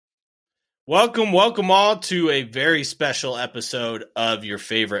Welcome all to a very special episode of your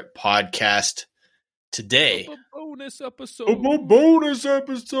favorite podcast today. A bonus episode.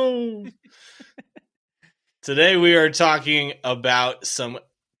 Today we are talking about some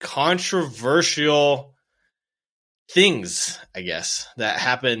controversial things, I guess, that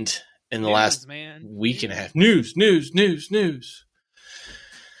happened in the last week and a half. News.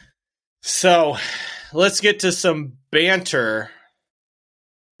 So let's get to some banter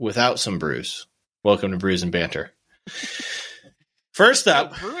without some bruise. Welcome to Bruise and Banter. First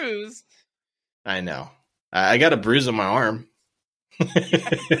up, bruise. I know. I got a bruise on my arm.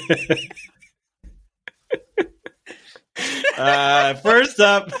 First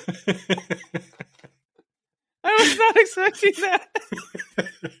up, I was not expecting that.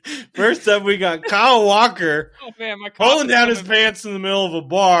 First up, we got Kyle Walker pulling down his pants in the middle of a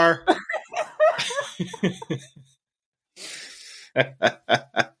bar.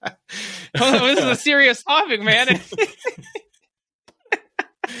 This is a serious topic, man.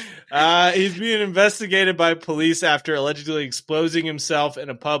 He's being investigated by police after allegedly exposing himself in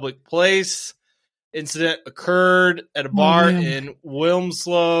a public place. Incident occurred at a bar in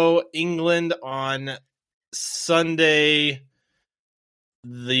Wilmslow, England on Sunday.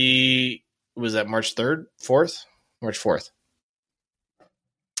 Was that March 3rd? 4th? March 4th.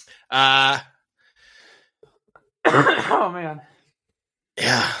 Oh, man.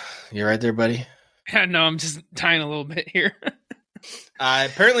 Yeah, you right there, buddy? No, I'm just dying a little bit here.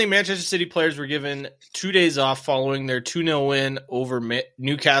 Apparently, Manchester City players were given 2 days off following their 2-0 win over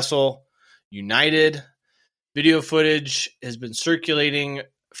Newcastle United. Video footage has been circulating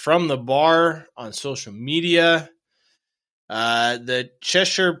from the bar on social media. The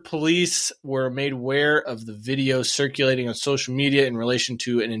Cheshire police were made aware of the video circulating on social media in relation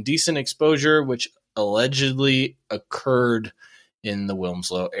to an indecent exposure, which allegedly occurred in the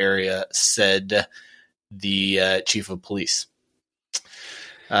Wilmslow area, said the chief of police.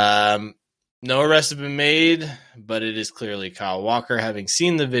 No arrests have been made, but it is clearly Kyle Walker. Having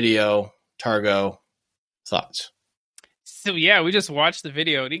seen the video, Targo, thoughts? So, yeah, we just watched the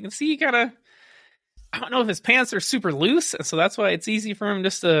video, and you can see he kind of, I don't know if his pants are super loose, so that's why it's easy for him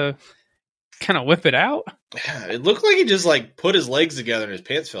just to kind of whip it out. Yeah, it looked like he just put his legs together and his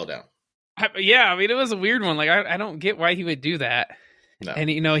pants fell down. Yeah, I mean, it was a weird one. I don't get why he would do that. No. And,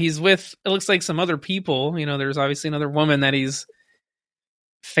 he's with, it looks like some other people. There's obviously another woman that he's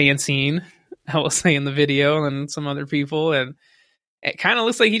fancying, I will say, in the video, and some other people. And it kind of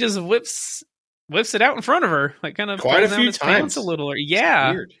looks like he just whips it out in front of her. Kind of quite a few times. A little.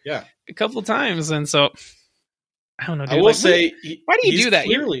 Yeah. Weird. Yeah. A couple of times. And so, I don't know. Dude, I will say, why do you do that?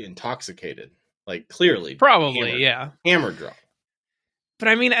 Clearly intoxicated. Clearly. Probably, yeah. Hammer drunk. But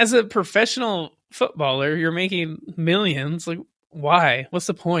I mean, as a professional footballer, you're making millions. Why? What's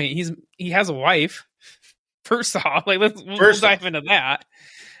the point? He has a wife. First off, we'll dive into that.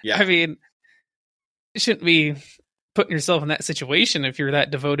 Yeah. I mean, you shouldn't be putting yourself in that situation if you're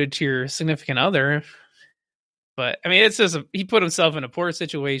that devoted to your significant other. But I mean, it's just he put himself in a poor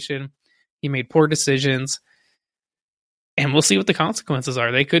situation. He made poor decisions, and we'll see what the consequences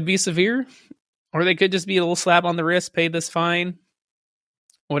are. They could be severe, or they could just be a little slap on the wrist, pay this fine,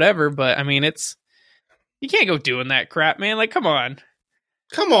 whatever. But I mean, you can't go doing that crap, man. Come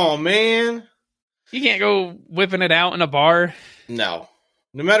on, man. You can't go whipping it out in a bar. No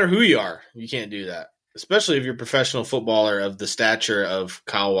matter who you are, you can't do that. Especially if you're a professional footballer of the stature of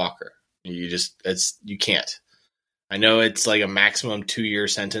Kyle Walker. You can't. I know it's a maximum 2-year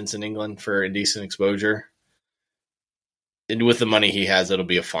sentence in England for indecent exposure. And with the money he has, it'll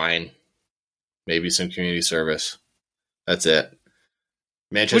be a fine. Maybe some community service. That's it.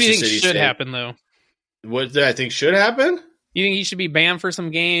 Manchester What do you think City should happen, though? What do I think should happen? You think he should be banned for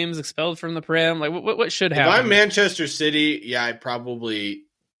some games, expelled from the Prem? What should happen? If I'm Manchester City, yeah, I'd probably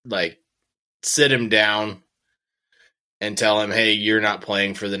sit him down and tell him, hey, you're not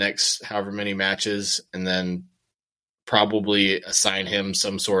playing for the next however many matches, and then probably assign him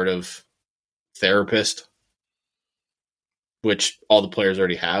some sort of therapist, which all the players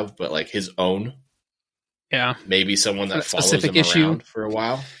already have, but his own. Yeah. Maybe someone that follows him around for a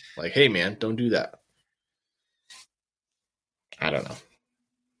while. Hey, man, don't do that. I don't know.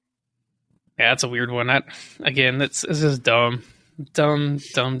 Yeah, that's a weird one. It's just dumb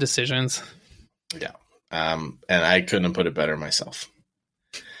decisions. Yeah. And I couldn't have put it better myself.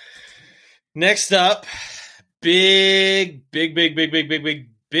 Next up, big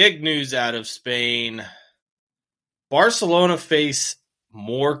news out of Spain. Barcelona face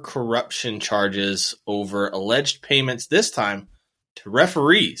more corruption charges over alleged payments, this time to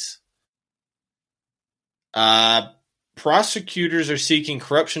referees. prosecutors are seeking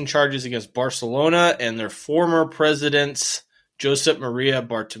corruption charges against Barcelona and their former presidents, Josep Maria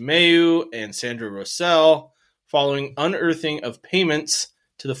Bartomeu and Sandra Rosell, following unearthing of payments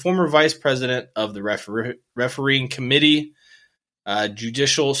to the former vice president of the refereeing committee.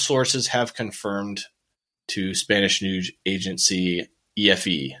 Judicial sources have confirmed to Spanish news agency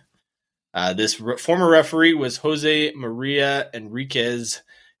EFE. This former referee was Jose Maria Enriquez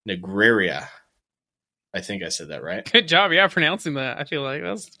Negreira. I think I said that right. Good job, yeah, pronouncing that. I feel like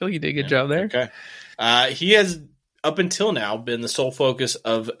you did a good job there. Okay. He has, up until now, been the sole focus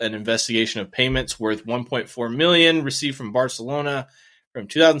of an investigation of payments worth $1.4 million received from Barcelona from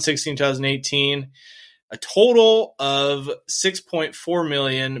 2016-2018, a total of $6.4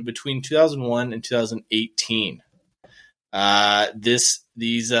 million between 2001 and 2018.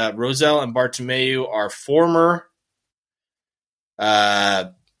 These Rosell and Bartomeu are former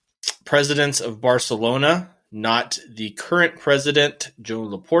presidents of Barcelona, not the current president, Joan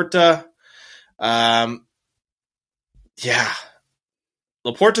Laporta.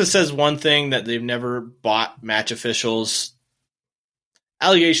 Laporta says one thing, that they've never bought match officials.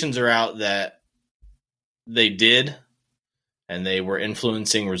 Allegations are out that they did, and they were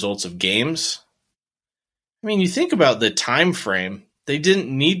influencing results of games. I mean, you think about the time frame. They didn't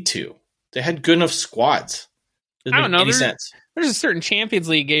need to. They had good enough squads. Doesn't I don't know. make any sense. There's a certain Champions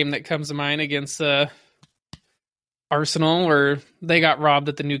League game that comes to mind against Arsenal where they got robbed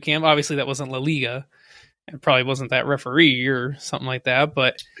at the new camp. Obviously, that wasn't La Liga. It probably wasn't that referee or something like that.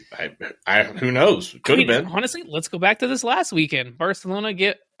 But who knows? Could have been. Honestly, let's go back to this last weekend. Barcelona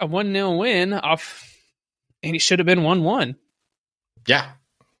get a 1-0 win off, and it should have been 1-1. Yeah.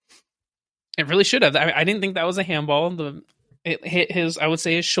 It really should have. I didn't think that was a handball. It hit his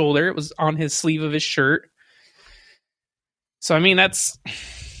shoulder. It was on his sleeve of his shirt. So, I mean, this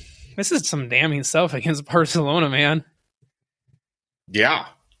is some damning stuff against Barcelona, man. Yeah.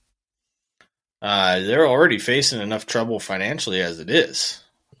 They're already facing enough trouble financially as it is.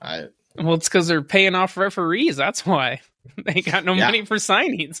 Well, it's because they're paying off referees. That's why. They ain't got no money for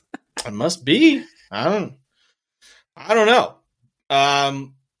signings. It must be. I don't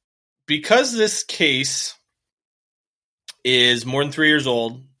know. Because this case is more than 3 years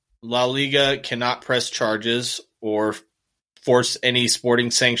old, La Liga cannot press charges or force any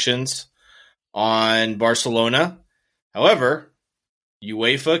sporting sanctions on Barcelona. However,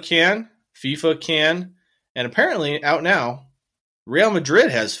 UEFA can, FIFA can, and apparently out now, Real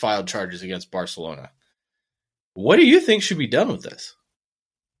Madrid has filed charges against Barcelona. What do you think should be done with this?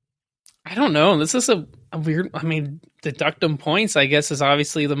 I don't know. This is a weird... I mean, deductum points, I guess, is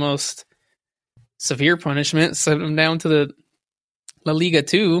obviously the most severe punishment. Send them down to the La Liga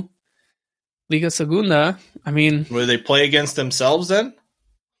 2. Liga Segunda. I mean... Will they play against themselves then?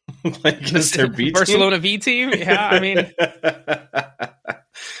 Play against their B team? Barcelona B team? Yeah, I mean...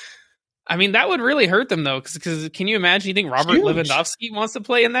 I mean, that would really hurt them, though, because can you imagine? You think Robert Lewandowski wants to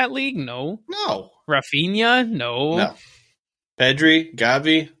play in that league? No. Rafinha? No. Pedri?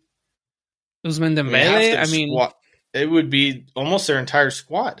 Gavi? Ousmane Dembele? I mean... It would be almost their entire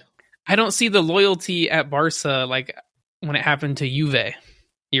squad. I don't see the loyalty at Barca like when it happened to Juve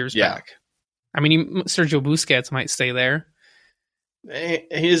years back. I mean, Sergio Busquets might stay there.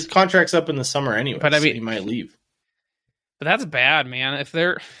 His contract's up in the summer anyway, but I mean, so he might leave. But that's bad, man. If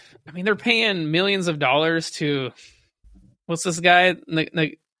they're paying millions of dollars to what's this guy?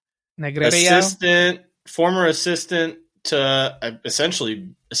 Negreira? Former assistant to essentially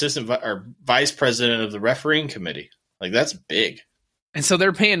assistant or vice president of the refereeing committee. Like, that's big. And so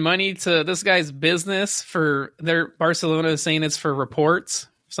they're paying money to this guy's business for their Barcelona is saying it's for reports,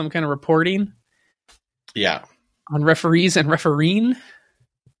 some kind of reporting. Yeah. On referees and refereeing.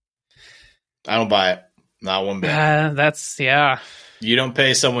 I don't buy it. Not one bit. You don't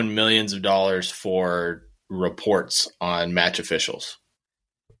pay someone millions of dollars for reports on match officials.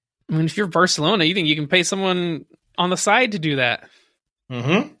 I mean, if you're Barcelona, you think you can pay someone on the side to do that?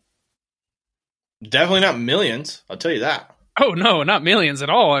 Mm-hmm. Definitely not millions. I'll tell you that. Oh, no, not millions at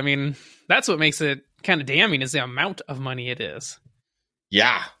all. I mean, that's what makes it kind of damning is the amount of money it is.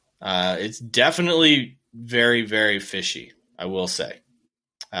 Yeah. It's definitely very, very fishy, I will say.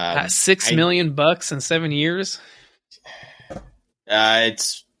 $6 million in 7 years.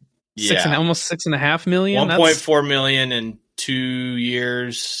 It's almost $6.5 million. 1.4 million in 2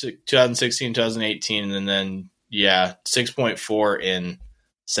 years, 2016, 2018, and then 6.4 in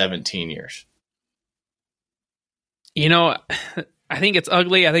 17 years. You know, I think it's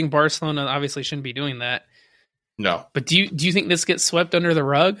ugly. I think Barcelona obviously shouldn't be doing that. No. But do you think this gets swept under the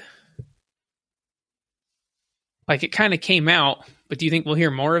rug? Like, it kind of came out, but do you think we'll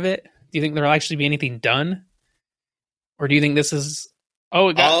hear more of it? Do you think there'll actually be anything done? Or do you think this is,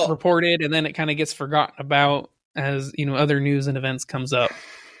 it got I'll- reported and then it kind of gets forgotten about as, other news and events comes up?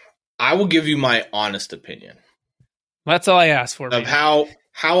 I will give you my honest opinion That's all I asked for, of man.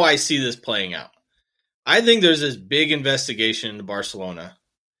 how I see this playing out. I think there's this big investigation into Barcelona.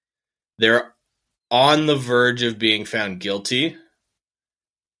 They're on the verge of being found guilty.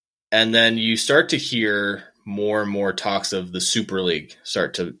 And then you start to hear more and more talks of the Super League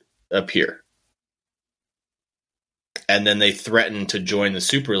start to appear. And then they threaten to join the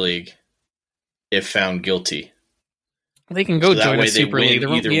Super League if found guilty. They can go So that join way a they Super win League. There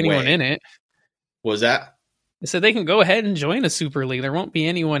won't either be anyone way. in it. What was that? I said they can go ahead and join a Super League. There won't be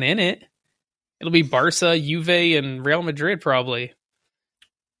anyone in it. It'll be Barca, Juve, and Real Madrid probably.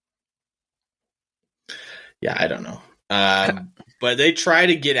 Yeah, I don't know. But they try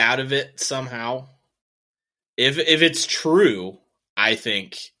to get out of it somehow. If it's true, I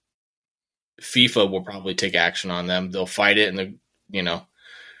think FIFA will probably take action on them. They'll fight it in the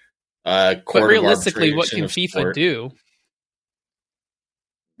court. But realistically, of what can arbitration FIFA of sport. do?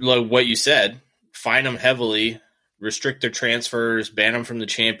 Like what you said, fine them heavily, restrict their transfers, ban them from the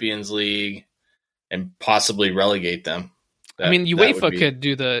Champions League, and possibly relegate them. UEFA could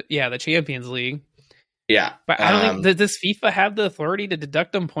do the Champions League. Yeah. But I don't think, does FIFA have the authority to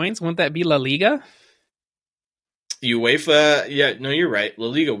deduct them points? Wouldn't that be La Liga? UEFA, you're right. La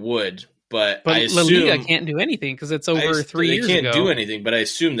Liga would, but I La assume Liga can't do anything because it's over 3 years ago. They can't do anything, but I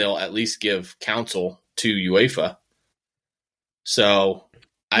assume they'll at least give counsel to UEFA. So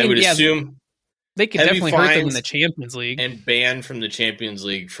I would assume they could definitely hurt them in the Champions League and ban from the Champions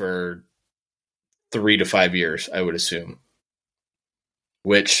League for 3 to 5 years. I would assume,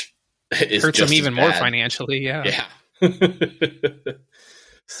 which is hurts just them even as more bad. financially. Yeah.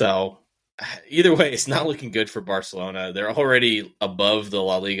 So either way, it's not looking good for Barcelona. They're already above the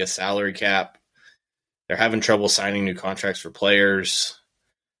La Liga salary cap. They're having trouble signing new contracts for players.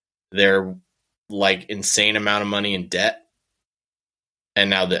 They're like insane amount of money in debt. And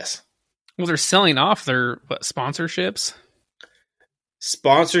now this. Well, they're selling off their sponsorships.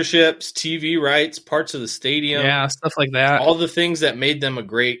 Sponsorships, TV rights, parts of the stadium. Yeah, stuff like that. All the things that made them a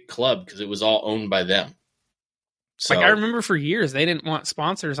great club because it was all owned by them. So, I remember for years they didn't want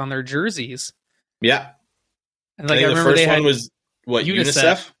sponsors on their jerseys. Yeah. And I remember the first they had one was what,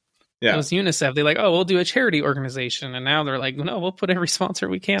 UNICEF? Yeah. It was UNICEF. They're like, we'll do a charity organization. And now they're like, no, we'll put every sponsor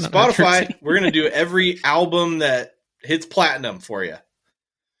we can on Spotify, we're going to do every album that hits platinum for you.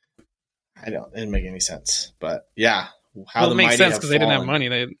 It didn't make any sense. But yeah. It makes sense because they didn't have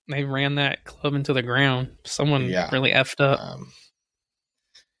money. They ran that club into the ground. Someone really effed up.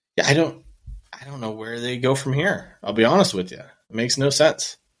 I don't know where they go from here. I'll be honest with you. It makes no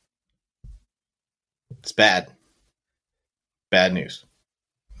sense. It's bad. Bad news.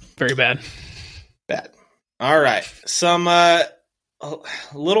 Very bad. Bad. All right. Some a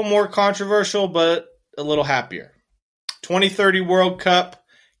little more controversial, but a little happier. 2030 World Cup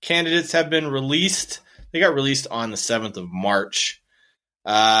candidates have been released. They got released on the 7th of March.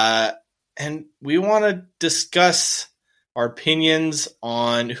 And we want to discuss our opinions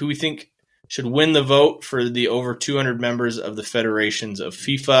on who we think should win the vote for the over 200 members of the federations of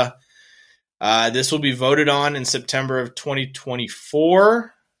FIFA. This will be voted on in September of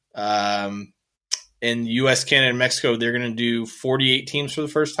 2024. In US, Canada, and Mexico, they're going to do 48 teams for the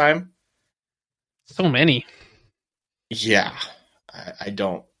first time. So many. Yeah. I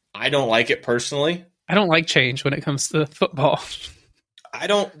don't like it personally. I don't like change when it comes to football.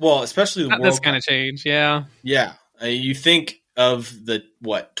 Especially the Not World this kind of change, yeah. Yeah. You think of the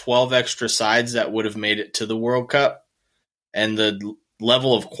 12 extra sides that would have made it to the World Cup, and the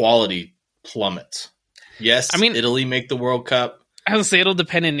level of quality plummets. Yes, Italy make the World Cup. I would say it'll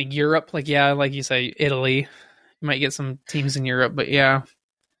depend in Europe. Like you say, Italy. You might get some teams in Europe, but yeah.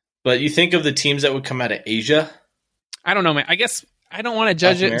 But you think of the teams that would come out of Asia? I don't know, man. I guess I don't want to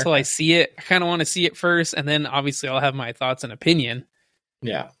judge it until I see it. I kind of want to see it first, and then obviously I'll have my thoughts and opinion.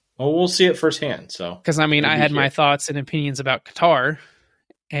 Yeah. Well, we'll see it firsthand. So, because I had my thoughts and opinions about Qatar,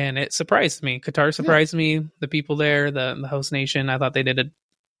 and it surprised me. Qatar surprised me. The people there, the host nation, I thought they did a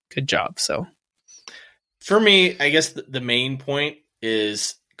good job. So, for me, I guess the main point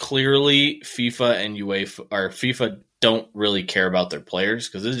is clearly FIFA and FIFA don't really care about their players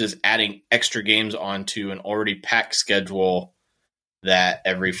because this is just adding extra games onto an already packed schedule that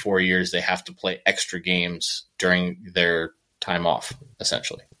every 4 years they have to play extra games during their time off,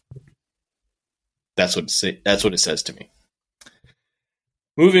 essentially. That's what it says to me.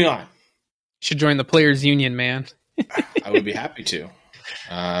 Moving on. Should join the Players Union, man. I would be happy to.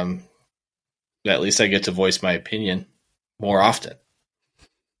 At least I get to voice my opinion more often.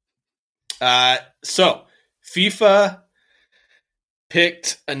 So FIFA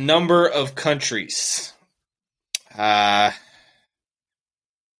picked a number of countries.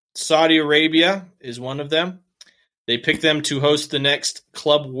 Saudi Arabia is one of them. They picked them to host the next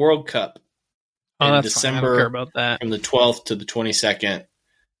Club World Cup in December. Fine. I don't care about that. From the 12th to the 22nd,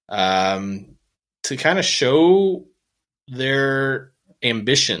 to kind of show their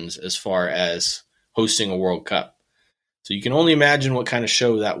ambitions as far as hosting a World Cup. So you can only imagine what kind of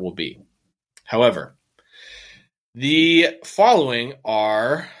show that will be. However, the following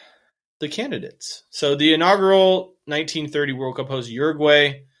are the candidates. So the inaugural 1930 World Cup host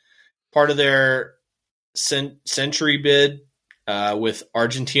Uruguay, part of their century bid with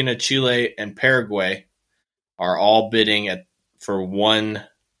Argentina, Chile, and Paraguay are all bidding to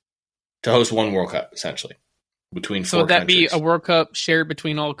host one World Cup, essentially, between four countries. So would that be a World Cup shared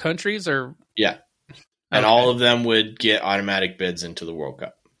between all countries? Or yeah. And all of them would get automatic bids into the World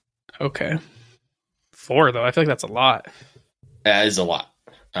Cup. Okay. 4, though. I feel like that's a lot. That is a lot.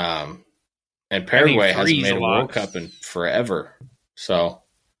 And Paraguay hasn't made a World Cup in forever. So,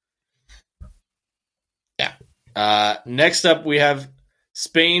 yeah. Next up, we have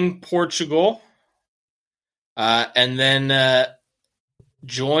Spain, Portugal. And then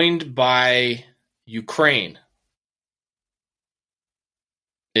joined by Ukraine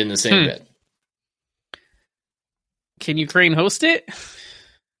in the same bid. Can Ukraine host it?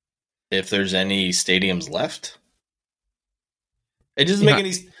 If there's any stadiums left. It doesn't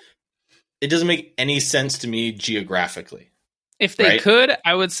make any sense to me geographically. If they could,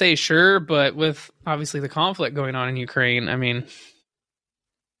 I would say sure, but with obviously the conflict going on in Ukraine, I mean,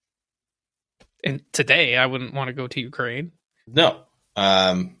 and today I wouldn't want to go to Ukraine. No.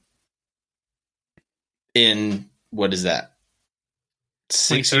 In what is that?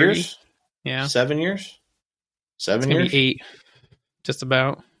 6 years? Yeah. 7 years? 7 it's years? Be 8. Just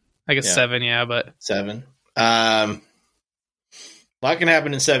about. I guess 7, yeah, but 7. A lot can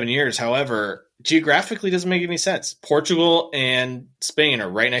happen in 7 years. However, geographically doesn't make any sense. Portugal and Spain are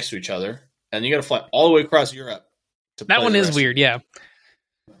right next to each other, and you got to fly all the way across Europe. That one is weird, yeah.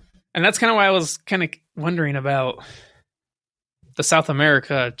 And that's kind of why I was kind of wondering about the South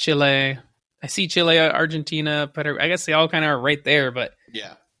America, Chile. I see Chile, Argentina, but I guess they all kind of are right there, but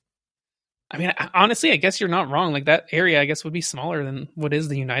yeah. I mean, honestly, I guess you're not wrong. Like that area, I guess, would be smaller than what is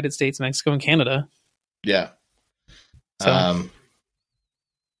the United States, Mexico, and Canada. Yeah. So.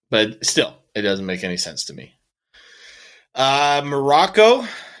 But still, it doesn't make any sense to me. Morocco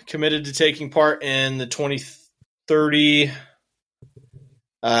committed to taking part in the 2030.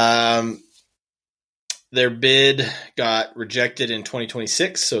 Their bid got rejected in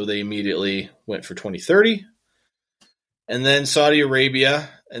 2026, so they immediately went for 2030. And then Saudi Arabia,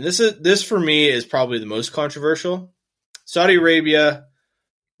 and this for me is probably the most controversial. Saudi Arabia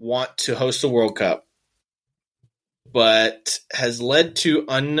want to host a World Cup, but has led to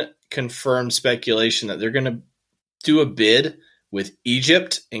unconfirmed speculation that they're going to do a bid with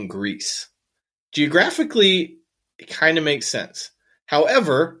Egypt and Greece. Geographically, it kind of makes sense.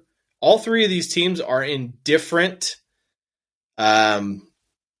 However, all three of these teams are in different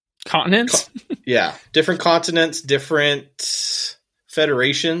continents. Different continents, different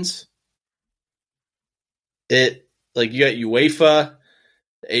federations. You got UEFA,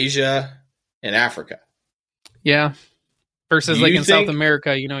 Asia, and Africa. Yeah. Versus in South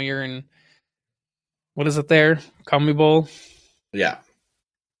America, you're in, what is it there? CONMEBOL. Yeah.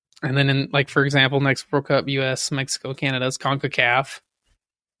 And then in, for example, next World Cup, US, Mexico, Canada's CONCACAF.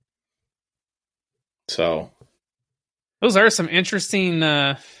 So. Those are some interesting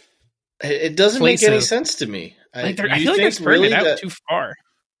it doesn't places. make any sense to me. I feel like they're spreading it out too far.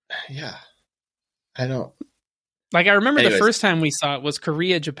 Yeah. I don't. I remember the first time we saw it was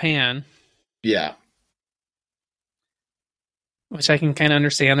Korea, Japan. Yeah. Which I can kind of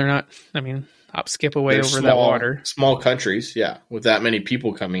understand. They're not, hop, skip away over small, that water. Small countries, yeah. With that many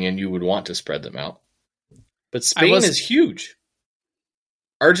people coming in, you would want to spread them out. But Spain is huge.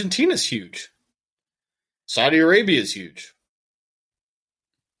 Argentina's huge. Saudi Arabia is huge.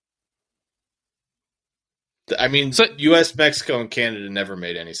 U.S., Mexico, and Canada never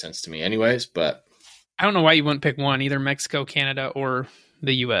made any sense to me anyways, but... I don't know why you wouldn't pick one, either Mexico, Canada, or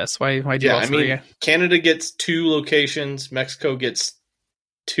the U.S. Why do all three? Canada gets 2 locations, Mexico gets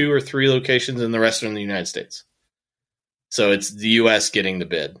 2 or 3 locations, and the rest are in the United States. So it's the U.S. getting the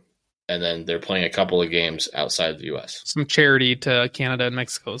bid, and then they're playing a couple of games outside the U.S. Some charity to Canada and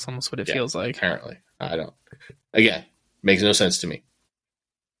Mexico is almost what it feels like. Apparently. I don't... Again, makes no sense to me.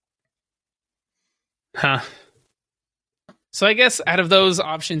 Huh. So I guess out of those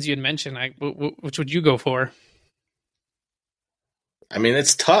options you had mentioned, which would you go for?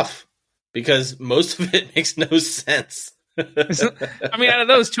 It's tough because most of it makes no sense. I mean, out of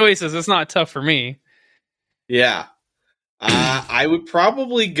those choices, it's not tough for me. Yeah. I would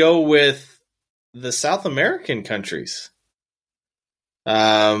probably go with the South American countries.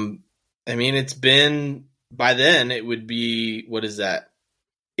 I mean, it's been, by then, it would be, what is that,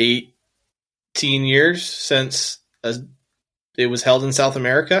 18 years since it was held in South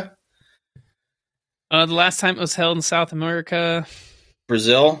America? The last time it was held in South America,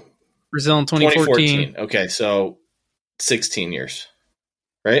 Brazil in 2014. Okay, so 16 years,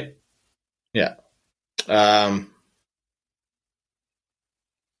 right? Yeah.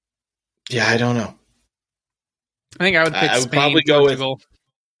 Yeah, I don't know. I think I would pick I would Spain, probably Portugal.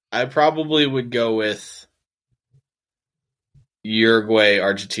 I probably would go with Uruguay,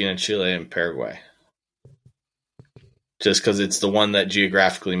 Argentina, Chile, and Paraguay. Just because it's the one that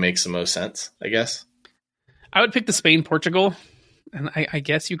geographically makes the most sense, I guess. I would pick the Spain, Portugal, and I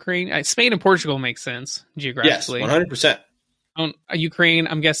guess Ukraine. Spain and Portugal make sense geographically. Yes, 100%. Ukraine,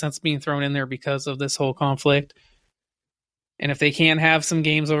 I'm guessing that's being thrown in there because of this whole conflict. And if they can have some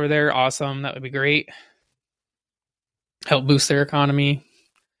games over there, awesome. That would be great. Help boost their economy.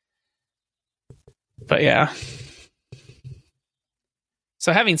 But yeah.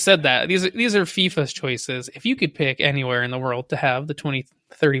 So having said that, these are FIFA's choices. If you could pick anywhere in the world to have the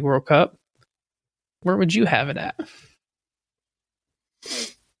 2030 World Cup, where would you have it at?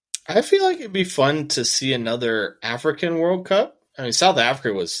 I feel like it'd be fun to see another African World Cup. I mean, South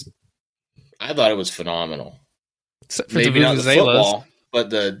Africa I thought it was phenomenal. For maybe not the football, but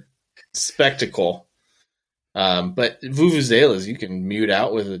the spectacle. But vuvuzelas, you can mute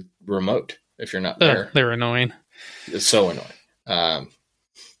out with a remote if you're not there. They're annoying. It's so annoying.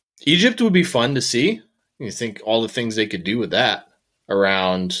 Egypt would be fun to see. You think all the things they could do with that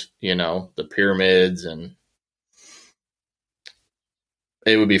around, the pyramids, and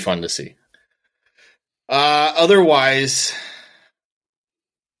it would be fun to see. Otherwise,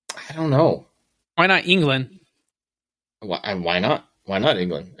 I don't know. Why not England? Why not? Why not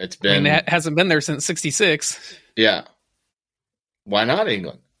England? It hasn't been there since '66. Yeah. Why not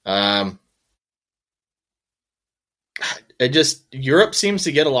England? Europe seems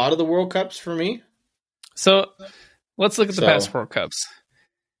to get a lot of the World Cups for me. So let's look at the past World Cups.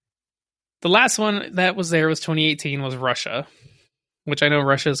 The last one that was there was 2018 was Russia, which I know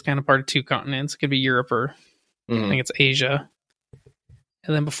Russia is kind of part of two continents. It could be Europe or I think it's Asia.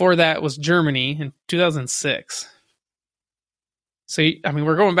 And then before that was Germany in 2006. So, I mean,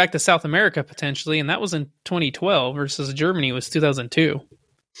 we're going back to South America potentially, and that was in 2012 versus Germany was 2002.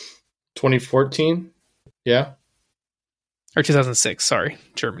 2014? Yeah. Or 2006, sorry,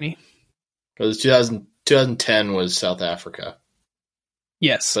 Germany. It was 2010 was South Africa.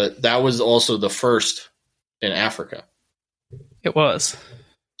 Yes. But that was also the first in Africa. It was.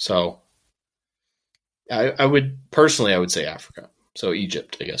 So, I would say Africa. So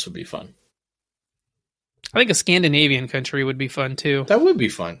Egypt, I guess, would be fun. I think a Scandinavian country would be fun too. That would be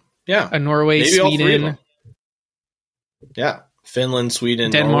fun. Yeah. A Norway, maybe Sweden. All three of them. Yeah. Finland,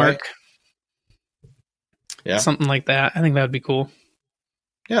 Sweden, Denmark. Norway. Yeah. Something like that. I think that would be cool.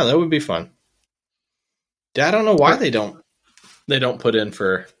 Yeah, that would be fun. I don't know why they don't put in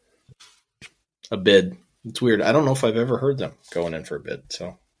for a bid. It's weird. I don't know if I've ever heard them going in for a bid. So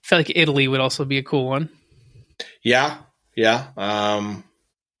I feel like Italy would also be a cool one. Yeah. Yeah.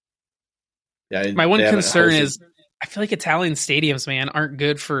 My one concern is I feel like Italian stadiums, man, aren't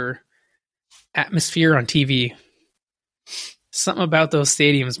good for atmosphere on TV. Something about those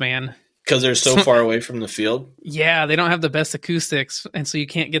stadiums, man. Because they're so far away from the field? Yeah, they don't have the best acoustics, and so you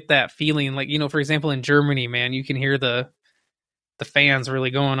can't get that feeling. Like, for example, in Germany, man, you can hear the fans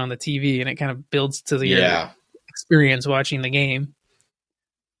really going on the TV, and it kind of builds to the experience watching the game.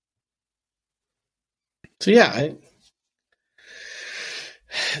 So,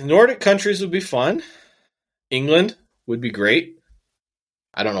 Nordic countries would be fun. England would be great.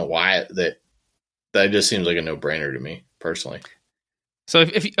 I don't know why that just seems like a no-brainer to me, personally. So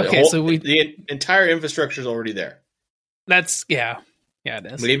the entire infrastructure is already there. That's it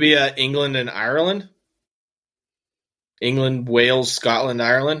is. Maybe England and Ireland. England, Wales, Scotland,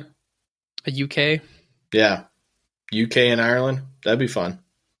 Ireland. A UK. Yeah, UK and Ireland. That'd be fun.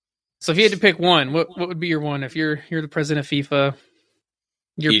 So if you had to pick one, what would be your one? If you're the president of FIFA,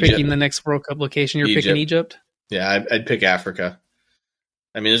 you're Egypt. picking the next World Cup location. You're picking Egypt. Yeah, I'd pick Africa.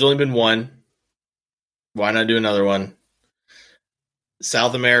 I mean, there's only been one. Why not do another one?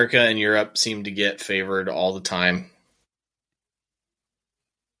 South America and Europe seem to get favored all the time.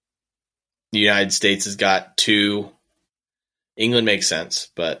 The United States has got two. England makes sense,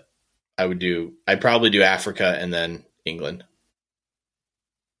 but I'd probably do Africa and then England.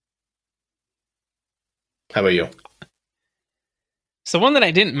 How about you? So one that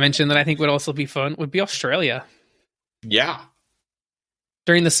I didn't mention that I think would also be fun would be Australia. Yeah.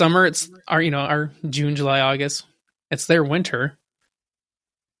 During the summer, it's our June, July, August. It's their winter.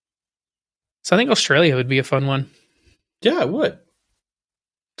 So I think Australia would be a fun one. Yeah, it would.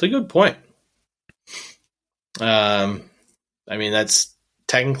 It's a good point. I mean, that's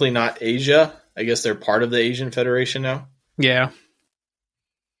technically not Asia. I guess they're part of the Asian Federation now. Yeah.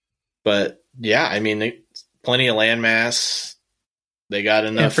 But yeah, I mean, plenty of landmass. They got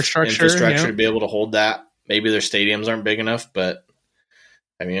enough infrastructure to be able to hold that. Maybe their stadiums aren't big enough, but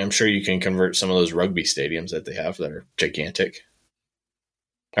I mean, I'm sure you can convert some of those rugby stadiums that they have that are gigantic.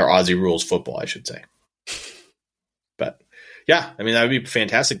 Or Aussie rules football, I should say. But yeah, I mean, that would be a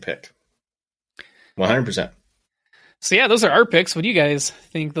fantastic pick. 100%. So yeah, those are our picks. What do you guys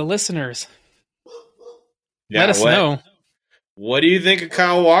think, the listeners? Yeah, let us know. What do you think of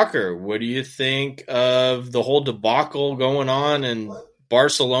Kyle Walker? What do you think of the whole debacle going on in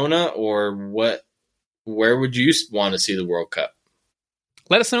Barcelona, or what? Where would you want to see the World Cup?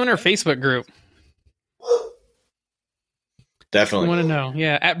 Let us know in our Facebook group. Definitely. I want to know.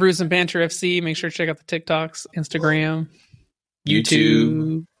 Yeah, at Brews and Banter FC. Make sure to check out the TikToks, Instagram,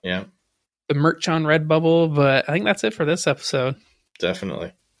 YouTube. Yeah. The merch on Redbubble. But I think that's it for this episode.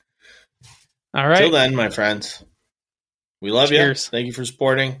 Definitely. All right. Till then, my friends. We love you. Cheers. Thank you for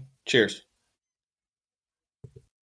supporting. Cheers.